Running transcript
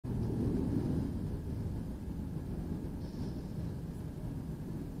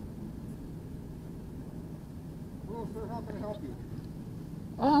Hello, sir. How can I help you?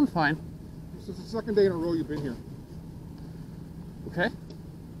 Oh, I'm fine. This is the second day in a row you've been here. Okay.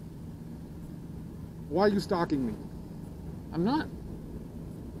 Why are you stalking me? I'm not.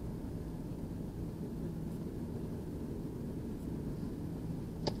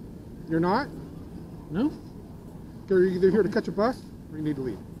 You're not? No. Okay, you're either here to catch a bus or you need to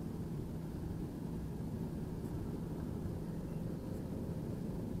leave.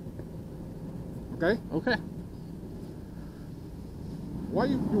 Okay? Okay. Why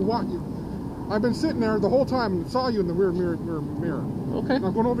you walking? I've been sitting there the whole time and saw you in the rear mirror. Okay. And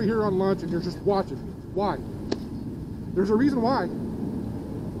I'm going over here on lunch and you're just watching me. Why? There's a reason why.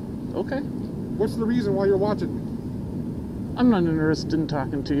 Okay. What's the reason why you're watching me? I'm not interested in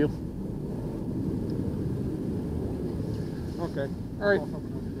talking to you. Okay. All right.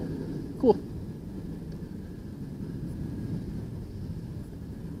 Cool.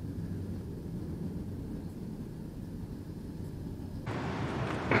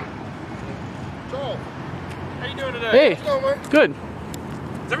 Joel, how you doing today? Hey. How's it going, man? Good.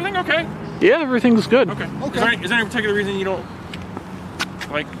 Is everything okay? Yeah, everything's good. Okay. Okay. Is there any particular reason you don't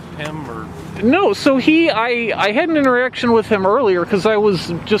like him or? No, so I had an interaction with him earlier because I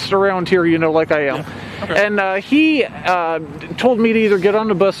was just around here, you know, like I am. Yeah. Okay. And he told me to either get on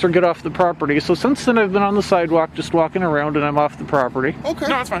the bus or get off the property. So since then I've been on the sidewalk just walking around and I'm off the property. Okay. No,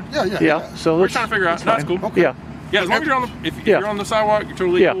 that's fine. Yeah, so We're that's, trying to figure out. that's No, that's fine. cool. Okay. Yeah. Yeah, as long as you're on the if Yeah. you're on the sidewalk, you're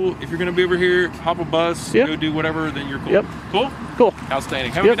totally Yeah. cool. If you're gonna be over here, hop a bus, Yeah. go do whatever, then you're cool. Yep. Cool? Cool.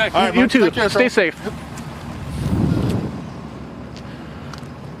 Outstanding. Have a Yep. good day. All right, You bud. too. Take care, Stay Joel. safe. Yep.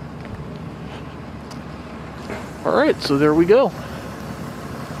 All right, so there we go.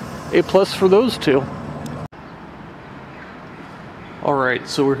 A+ for those two. All right,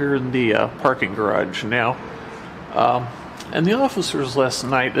 so we're here in the parking garage now. And the officers last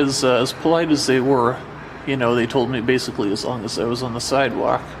night, as polite as they were, you know, they told me basically as long as I was on the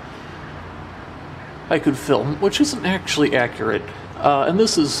sidewalk, I could film, which isn't actually accurate. And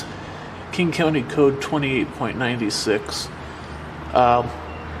this is King County Code 28.96,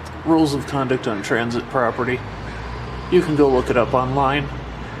 Rules of Conduct on Transit Property. You can go look it up online.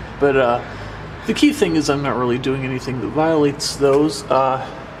 But the key thing is I'm not really doing anything that violates those.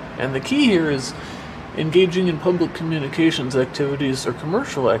 And the key here is engaging in public communications activities or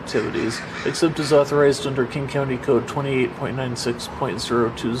commercial activities, except as authorized under King County Code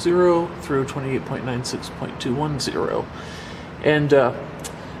 28.96.020 through 28.96.210. And I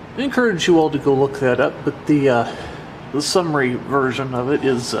encourage you all to go look that up, but the summary version of it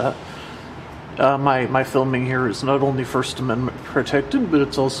is my filming here is not only First Amendment protected, but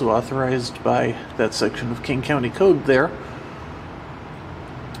it's also authorized by that section of King County Code there.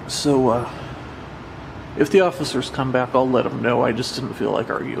 So, if the officers come back, I'll let them know. I just didn't feel like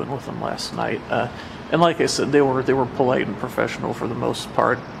arguing with them last night. And like I said, they were polite and professional for the most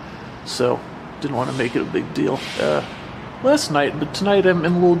part, so didn't want to make it a big deal last night. But tonight I'm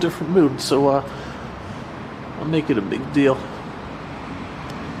in a little different mood, so I'll make it a big deal.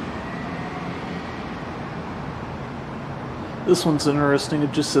 This one's interesting.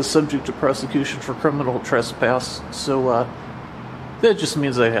 It just says subject to prosecution for criminal trespass, so that just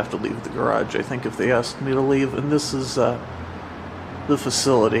means I have to leave the garage, I think, if they asked me to leave. And this is the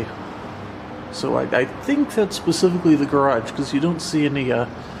facility. So I think that's specifically the garage, because you don't see any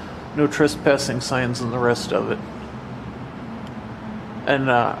no trespassing signs in the rest of it.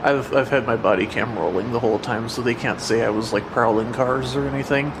 And I've had my body cam rolling the whole time, so they can't say I was like prowling cars or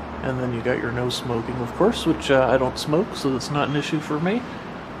anything. And then you got your no smoking, of course, which I don't smoke, so that's not an issue for me.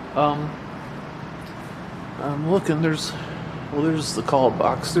 I'm looking, there's the call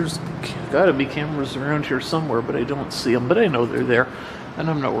box. There's gotta be cameras around here somewhere, but I don't see them. But I know they're there, and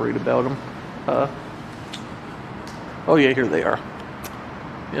I'm not worried about them. Oh yeah, here they are.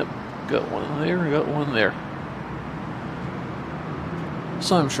 Yep, got one there, got one there.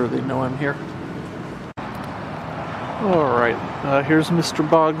 So I'm sure they know I'm here. Alright, here's Mr.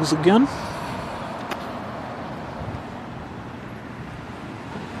 Boggs again.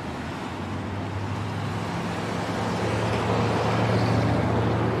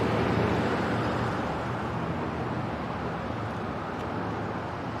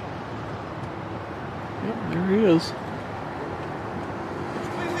 Yep, there he is.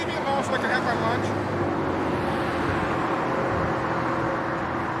 Please leave me alone so I can have my lunch.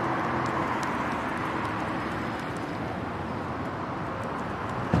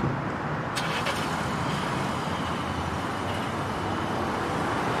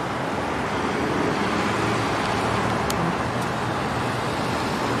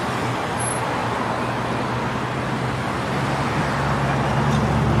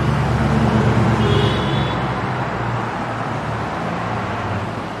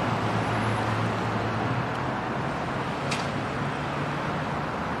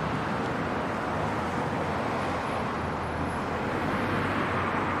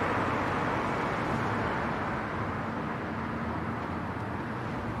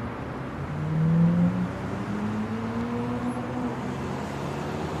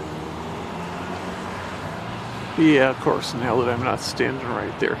 Yeah, of course, now that I'm not standing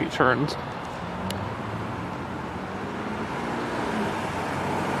right there, he turns.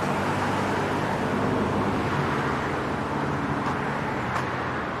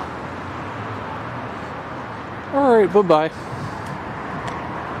 Alright, bye-bye.